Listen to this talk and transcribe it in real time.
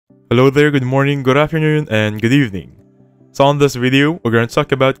Hello there, good morning, good afternoon, and good evening. So on this video, we're going to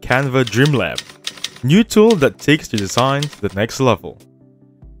talk about Canva Dream Lab, new tool that takes your design to the next level.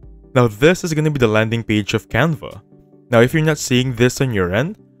 Now this is going to be the landing page of Canva. Now if you're not seeing this on your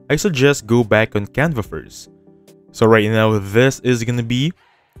end, I suggest go back on Canva first. So right now, this is going to be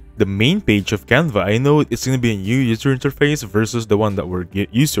the main page of Canva. I know it's going to be a new user interface versus the one that we're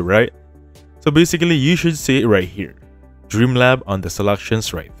used to, right? So basically, you should see it right here. Dream Lab on the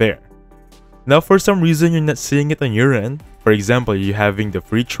selections right there. Now for some reason you're not seeing it on your end. For example, you're having the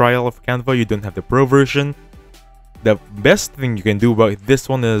free trial of Canva, you don't have the pro version. The best thing you can do about this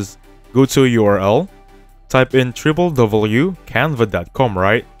one is go to a URL, type in www.canva.com,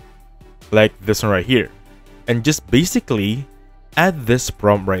 right? Like this one right here. And just basically add this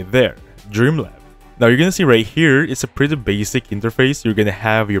prompt right there, Dream Lab. Now you're gonna see right here, it's a pretty basic interface. You're gonna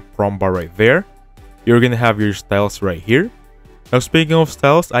have your prompt bar right there. You're gonna have your styles right here. Now speaking of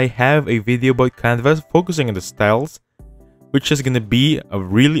styles, I have a video about Canva focusing on the styles, which is gonna be a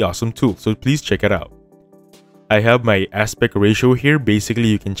really awesome tool, so please check it out. I have my aspect ratio here. Basically,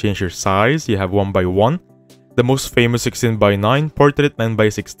 you can change your size. You have 1:1, the most famous 16:9, portrait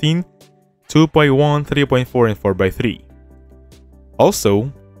 9:16, 2:1, 3.4, and 4:3.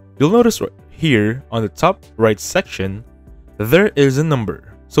 Also, you'll notice right here on the top right section, there is a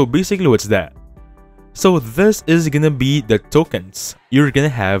number. So basically, what's that? So this is gonna be the tokens you're gonna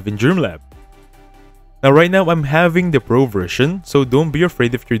have in Dream Lab. Now right now I'm having the pro version, so don't be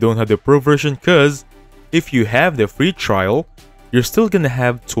afraid if you don't have the pro version, because if you have the free trial, you're still gonna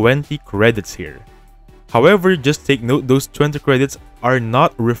have 20 credits here. However, just take note, those 20 credits are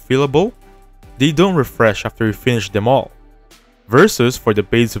not refillable. They don't refresh after you finish them all. Versus for the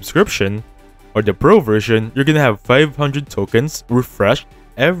paid subscription or the pro version, you're gonna have 500 tokens refreshed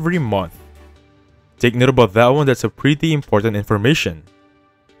every month. Take note about that one, that's a pretty important information.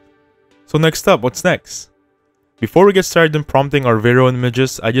 So next up, what's next? Before we get started on prompting our very own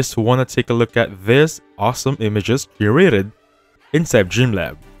images, I just want to take a look at this awesome images curated inside Dream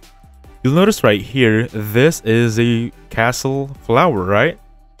Lab. You'll notice right here, this is a castle flower, right?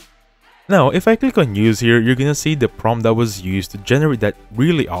 Now, if I click on use here, you're gonna see the prompt that was used to generate that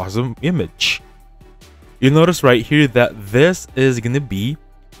really awesome image. You'll notice right here that this is gonna be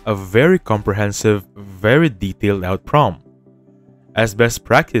a very comprehensive, very detailed out prompt. As best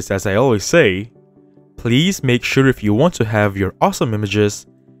practice, as I always say, please make sure if you want to have your awesome images,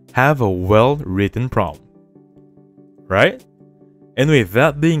 have a well-written prompt. Right? And with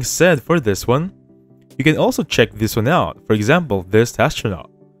that being said for this one, you can also check this one out. For example, this astronaut.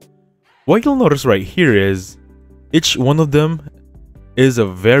 What you'll notice right here is, each one of them is a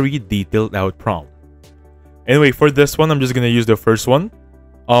very detailed out prompt. Anyway, for this one, I'm just going to use the first one.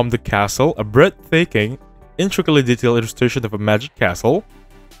 The castle, a breathtaking, intricately detailed illustration of a magic castle,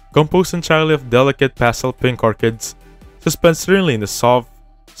 composed entirely of delicate pastel pink orchids, suspended serenely in the soft,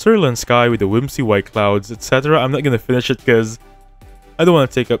 cerulean sky with the whimsy white clouds, etc. I'm not gonna finish it because I don't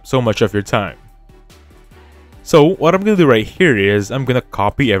want to take up so much of your time. So what I'm gonna do right here is I'm gonna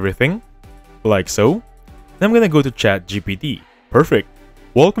copy everything, like so, and I'm gonna go to ChatGPT. Perfect.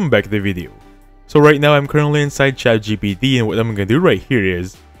 Welcome back to the video. So right now I'm currently inside ChatGPT, and what I'm gonna do right here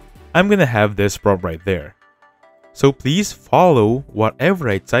is I'm gonna have this prompt right there. So please follow whatever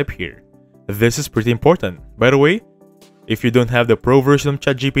I type here. This is pretty important. By the way, if you don't have the pro version of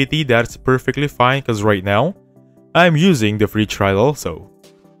ChatGPT, that's perfectly fine, because right now I'm using the free trial also.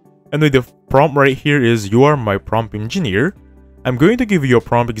 And with the prompt right here is, you are my prompt engineer. I'm going to give you a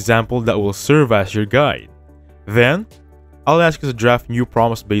prompt example that will serve as your guide. Then I'll ask you to draft new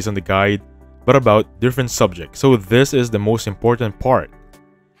prompts based on the guide, but about different subjects. So this is the most important part.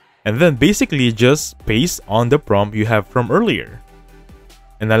 And then basically just paste on the prompt you have from earlier.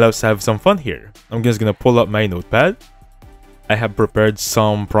 And now let's have some fun here. I'm just gonna pull up my notepad. I have prepared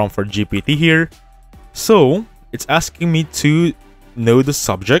some prompt for GPT here. So it's asking me to know the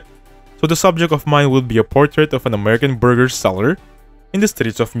subject. So the subject of mine will be a portrait of an American burger seller in the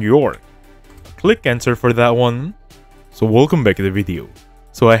streets of New York. Click enter for that one. So welcome back to the video.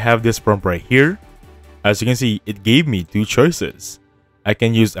 So I have this prompt right here. As you can see, it gave me two choices. I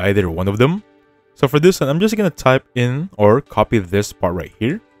can use either one of them. So for this one, I'm just gonna type in or copy this part right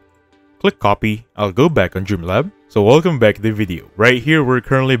here. Click copy. I'll go back on Dream Lab. So welcome back to the video. Right here, we're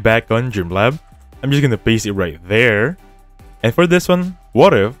currently back on Dream Lab. I'm just gonna paste it right there. And for this one,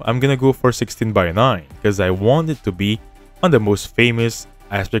 what if I'm gonna go for 16:9, because I want it to be on the most famous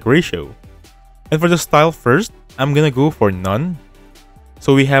aspect ratio. And for the style first, I'm gonna go for none.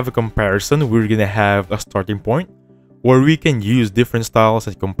 So we have a comparison. We're gonna have a starting point where we can use different styles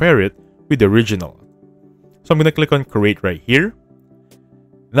and compare it with the original. So I'm gonna click on create right here.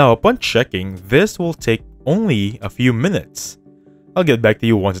 Now upon checking, this will take only a few minutes. I'll get back to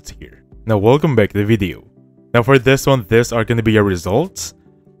you once it's here. Now welcome back to the video. Now for this one, these are going to be your results.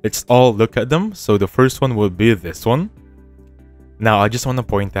 Let's all look at them. So the first one will be this one. Now I just want to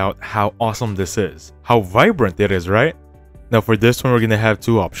point out how awesome this is. How vibrant it is, right? Now for this one, we're going to have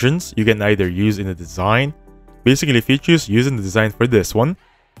two options. You can either use in the design. Basically, if you choose using the design for this one,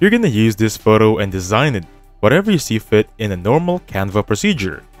 you're going to use this photo and design it whatever you see fit in a normal Canva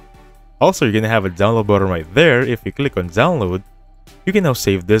procedure. Also, you're going to have a download button right there. If you click on download, you can now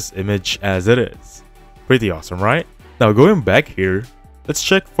save this image as it is. Pretty awesome, right? Now going back here, let's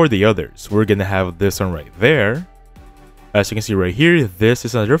check for the others. We're going to have this one right there. As you can see right here, this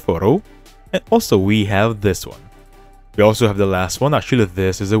is another photo. And also we have this one. We also have the last one. Actually,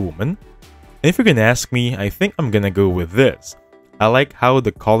 this is a woman. And if you're going to ask me, I think I'm going to go with this. I like how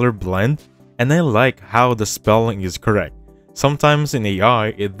the color blend, and I like how the spelling is correct. Sometimes in AI,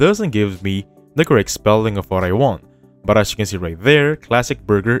 it doesn't give me the correct spelling of what I want. But as you can see right there, classic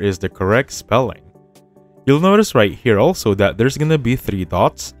burger is the correct spelling. You'll notice right here also that there's going to be 3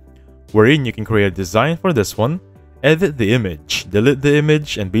 dots, wherein you can create a design for this one, edit the image, delete the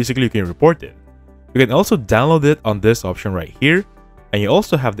image, and basically you can report it. You can also download it on this option right here, and you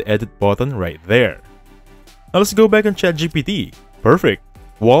also have the edit button right there. Now let's go back on ChatGPT. Perfect.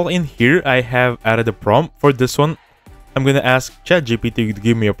 While in here, I have added a prompt for this one. I'm going to ask ChatGPT to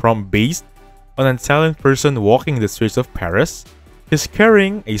give me a prompt based on an Italian person walking the streets of Paris. He's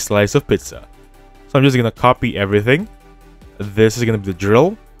carrying a slice of pizza. So I'm just going to copy everything. This is going to be the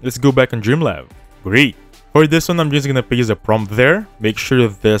drill. Let's go back on Dream Lab. Great. For this one, I'm just going to paste a prompt there. Make sure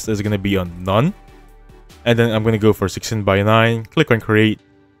this is going to be on none. And then I'm going to go for 16:9. Click on create.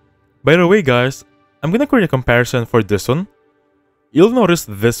 By the way, guys, I'm going to create a comparison for this one. You'll notice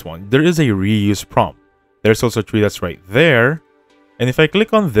this one. There is a reuse prompt. There's also 3 that's right there. And if I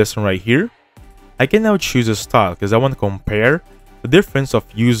click on this one right here, I can now choose a style because I want to compare the difference of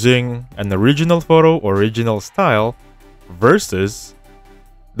using an original photo or original style versus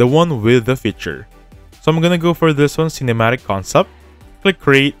the one with the feature. So I'm going to go for this one, cinematic concept. Click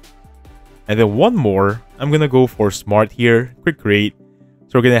create. And then one more, I'm going to go for smart here. Click create.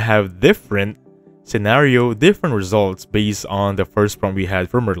 So we're going to have different scenario, different results based on the first prompt we had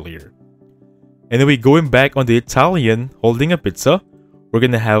from earlier. Anyway, going back on the Italian holding a pizza, we're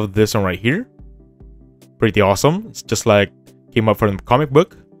going to have this one right here. Pretty awesome. It's just like came up from the comic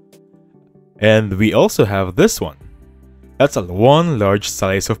book. And we also have this one. That's a one large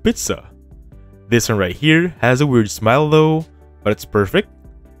slice of pizza. This one right here has a weird smile though, but it's perfect.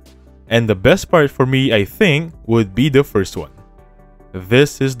 And the best part for me, I think, would be the first one.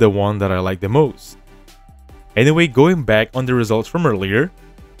 This is the one that I like the most. Anyway, going back on the results from earlier,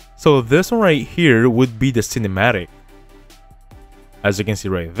 so this one right here would be the cinematic. As you can see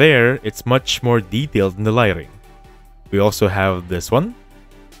right there, it's much more detailed in the lighting. We also have this one.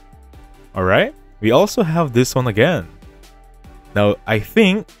 Alright, we also have this one again. Now, I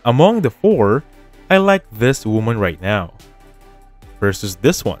think among the 4, I like this woman right now. Versus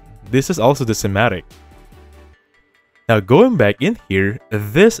this one. This is also the cinematic. Now going back in here,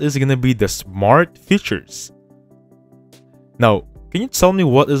 this is going to be the smart features. Now, can you tell me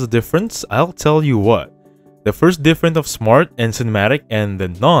what is the difference? I'll tell you what. The first difference of smart and cinematic and the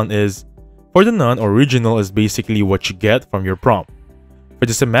none is, for the none, original is basically what you get from your prompt. For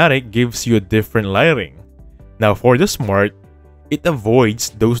the cinematic, gives you a different lighting. Now for the smart, it avoids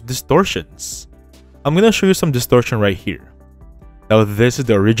those distortions. I'm going to show you some distortion right here. Now this is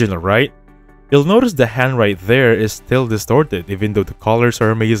the original, right? You'll notice the hand right there is still distorted even though the colors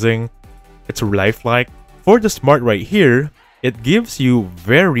are amazing. It's lifelike. For the smart right here, it gives you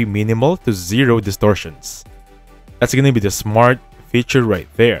very minimal to 0 distortions. That's going to be the smart feature right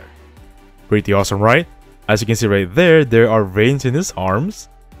there. Pretty awesome, right? As you can see right there, there are veins in his arms.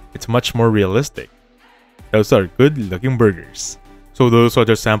 It's much more realistic. Those are good looking burgers. So those are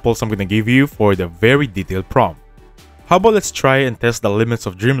the samples I'm going to give you for the very detailed prompt. How about let's try and test the limits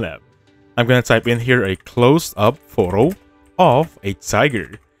of Dream Lab. I'm going to type in here a close-up photo of a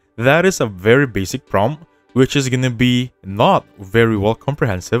tiger. That is a very basic prompt, which is going to be not very well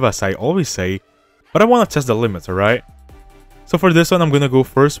comprehensive as I always say, but I want to test the limits, alright? So for this one, I'm going to go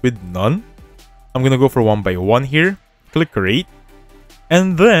first with none. I'm going to go for 1 by 1 here, click create,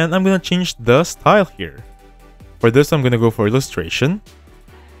 and then I'm going to change the style here. For this, I'm going to go for illustration.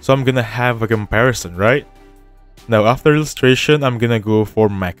 So I'm going to have a comparison, right? Now after illustration, I'm going to go for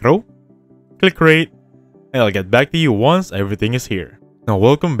macro, click create, and I'll get back to you once everything is here. Now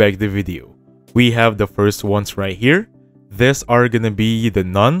welcome back to the video. We have the first ones right here. These are going to be the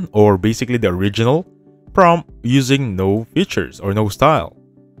none or basically the original prompt using no features or no style.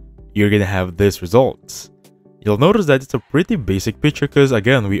 you're gonna have this results. You'll notice that it's a pretty basic picture because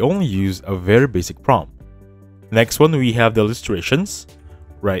again, we only use a very basic prompt. Next one, we have the illustrations.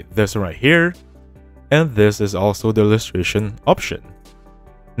 Right, this one right here. And this is also the illustration option.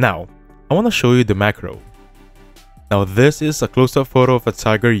 Now, I want to show you the macro. Now, this is a close-up photo of a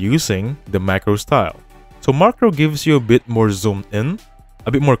tiger using the macro style. So macro gives you a bit more zoomed in,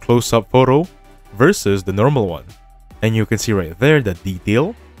 a bit more close-up photo versus the normal one. And you can see right there the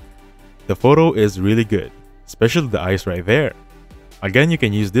detail. The photo is really good, especially the eyes right there. Again, you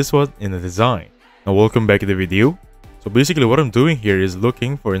can use this one in the design. Now, welcome back to the video. So basically what I'm doing here is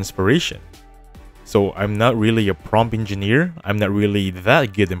looking for inspiration. So I'm not really a prompt engineer. I'm not really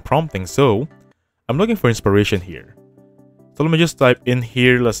that good in prompting. So I'm looking for inspiration here. So let me just type in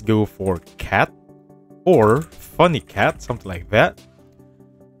here. Let's go for cat or funny cat, something like that.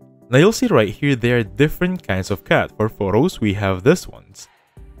 Now you'll see right here, there are different kinds of cat. For photos, we have this ones.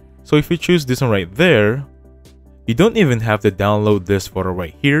 So if you choose this one right there, you don't even have to download this photo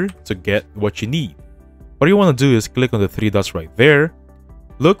right here to get what you need. What you want to do is click on the three dots right there,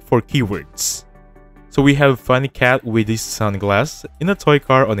 look for keywords. So we have funny cat with this sunglass in a toy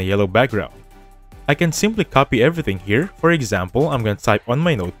car on a yellow background. I can simply copy everything here. For example, I'm going to type on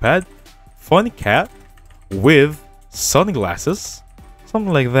my notepad, funny cat with sunglasses,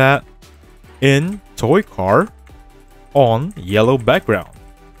 something like that, in toy car on yellow background.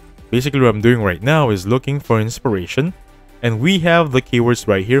 Basically what I'm doing right now is looking for inspiration. And we have the keywords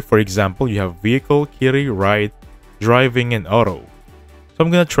right here. For example, you have vehicle, kitty, ride, driving, and auto. So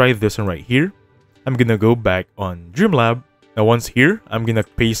I'm going to try this one right here. I'm going to go back on Dream Lab. Now once here, I'm going to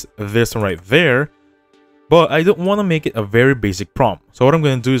paste this one right there. But I don't want to make it a very basic prompt. So what I'm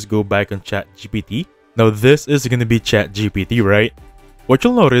going to do is go back on ChatGPT. Now this is going to be ChatGPT, right? What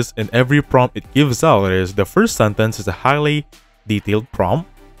you'll notice in every prompt it gives out is the first sentence is a highly detailed prompt.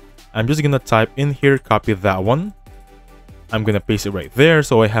 I'm just going to type in here, copy that one. I'm gonna paste it right there.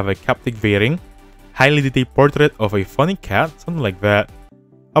 So I have a captivating, highly detailed portrait of a funny cat, something like that.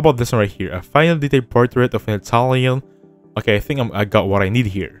 How about this one right here? A finely detailed portrait of an Italian. Okay, I think I got what I need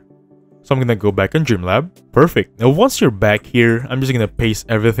here. So I'm gonna go back on Dream Lab. Perfect. Now once you're back here, I'm just gonna paste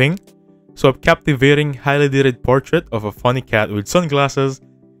everything. So a captivating, highly detailed portrait of a funny cat with sunglasses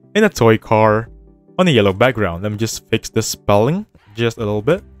in a toy car on a yellow background. Let me just fix the spelling just a little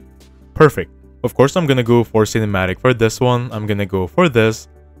bit. Perfect. Of course, I'm gonna go for cinematic for this one. I'm gonna go for this.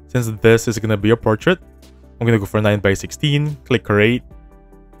 Since this is gonna be a portrait, I'm gonna go for 9:16, click create,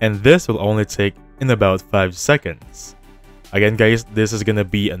 and this will only take in about 5 seconds. Again guys, this is gonna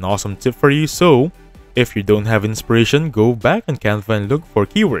be an awesome tip for you. So if you don't have inspiration, go back on Canva and look for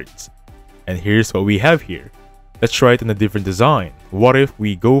keywords. And here's what we have here. Let's try it in a different design. What if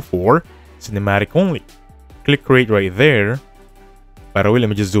we go for cinematic only? Click create right there. By the way, let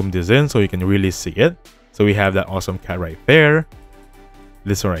me just zoom this in so you can really see it. So we have that awesome cat right there,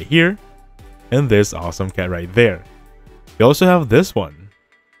 this one right here, and this awesome cat right there. We also have this one.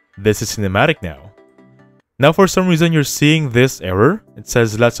 This is cinematic now. Now for some reason you're seeing this error. It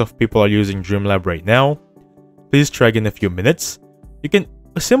says lots of people are using Dream Lab right now. Please try again in a few minutes. You can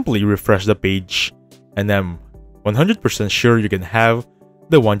simply refresh the page and I'm 100% sure you can have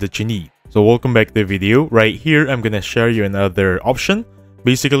the one that you need. So welcome back to the video. Right here, I'm gonna share you another option.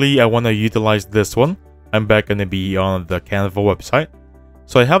 Basically, I wanna utilize this one. I'm back gonna be on the Canva website.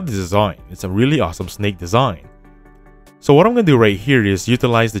 So I have this design. It's a really awesome snake design. So what I'm gonna do right here is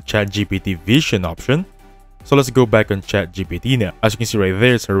utilize the ChatGPT vision option. So let's go back on ChatGPT now. As you can see right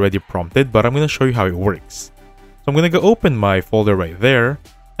there, it's already prompted, but I'm gonna show you how it works. So I'm gonna go open my folder right there.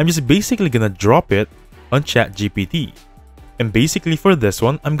 I'm just basically gonna drop it on ChatGPT. And basically for this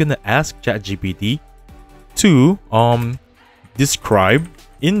one, I'm gonna ask ChatGPT to describe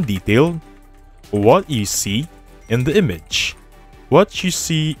in detail what you see in the image. What you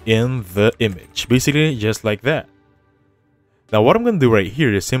see in the image. Basically just like that. Now what I'm gonna do right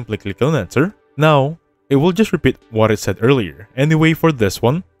here is simply click on enter. Now it will just repeat what it said earlier. Anyway, for this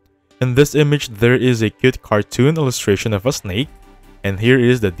one, in this image there is a cute cartoon illustration of a snake. And here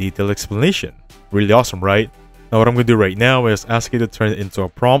is the detailed explanation. Really awesome, right? Now what I'm going to do right now is ask it to turn it into a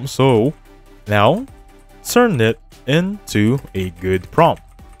prompt. So now turn it into a good prompt.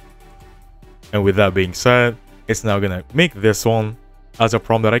 And with that being said, it's now going to make this one as a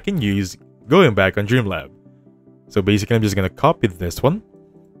prompt that I can use going back on Dream Lab. So basically I'm just going to copy this one,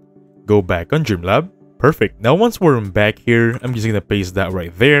 go back on Dream Lab. Perfect. Now once we're back here, I'm just going to paste that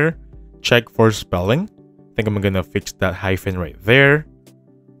right there. Check for spelling. I think I'm going to fix that hyphen right there.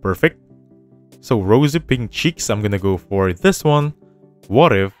 Perfect. So rosy pink cheeks, I'm gonna go for this one.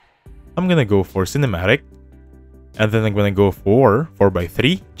 What if? I'm gonna go for cinematic. And then I'm gonna go for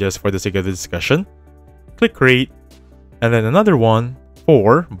 4x3 just for the sake of the discussion. Click create. And then another one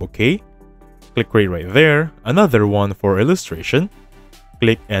for bouquet. Click create right there. Another one for illustration.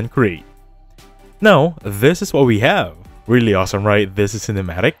 Click and create. Now, this is what we have. Really awesome, right? This is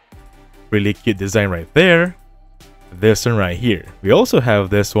cinematic. Really cute design right there. This one right here. We also have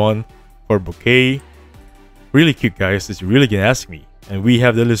this one for bouquet. Really cute, guys. It's really gonna ask me. And we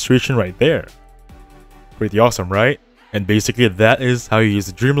have the illustration right there. Pretty awesome, right? And basically that is how you use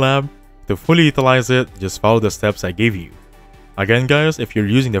the Dream Lab. To fully utilize it, just follow the steps I gave you. Again guys, if you're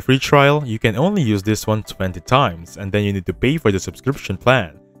using the free trial, you can only use this one 20 times and then you need to pay for the subscription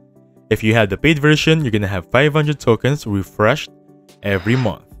plan. If you have the paid version, you're gonna have 500 tokens refreshed every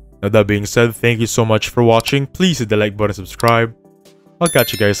month. Now that being said, thank you so much for watching. Please hit the like button, subscribe. I'll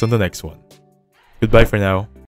catch you guys on the next one. Goodbye for now.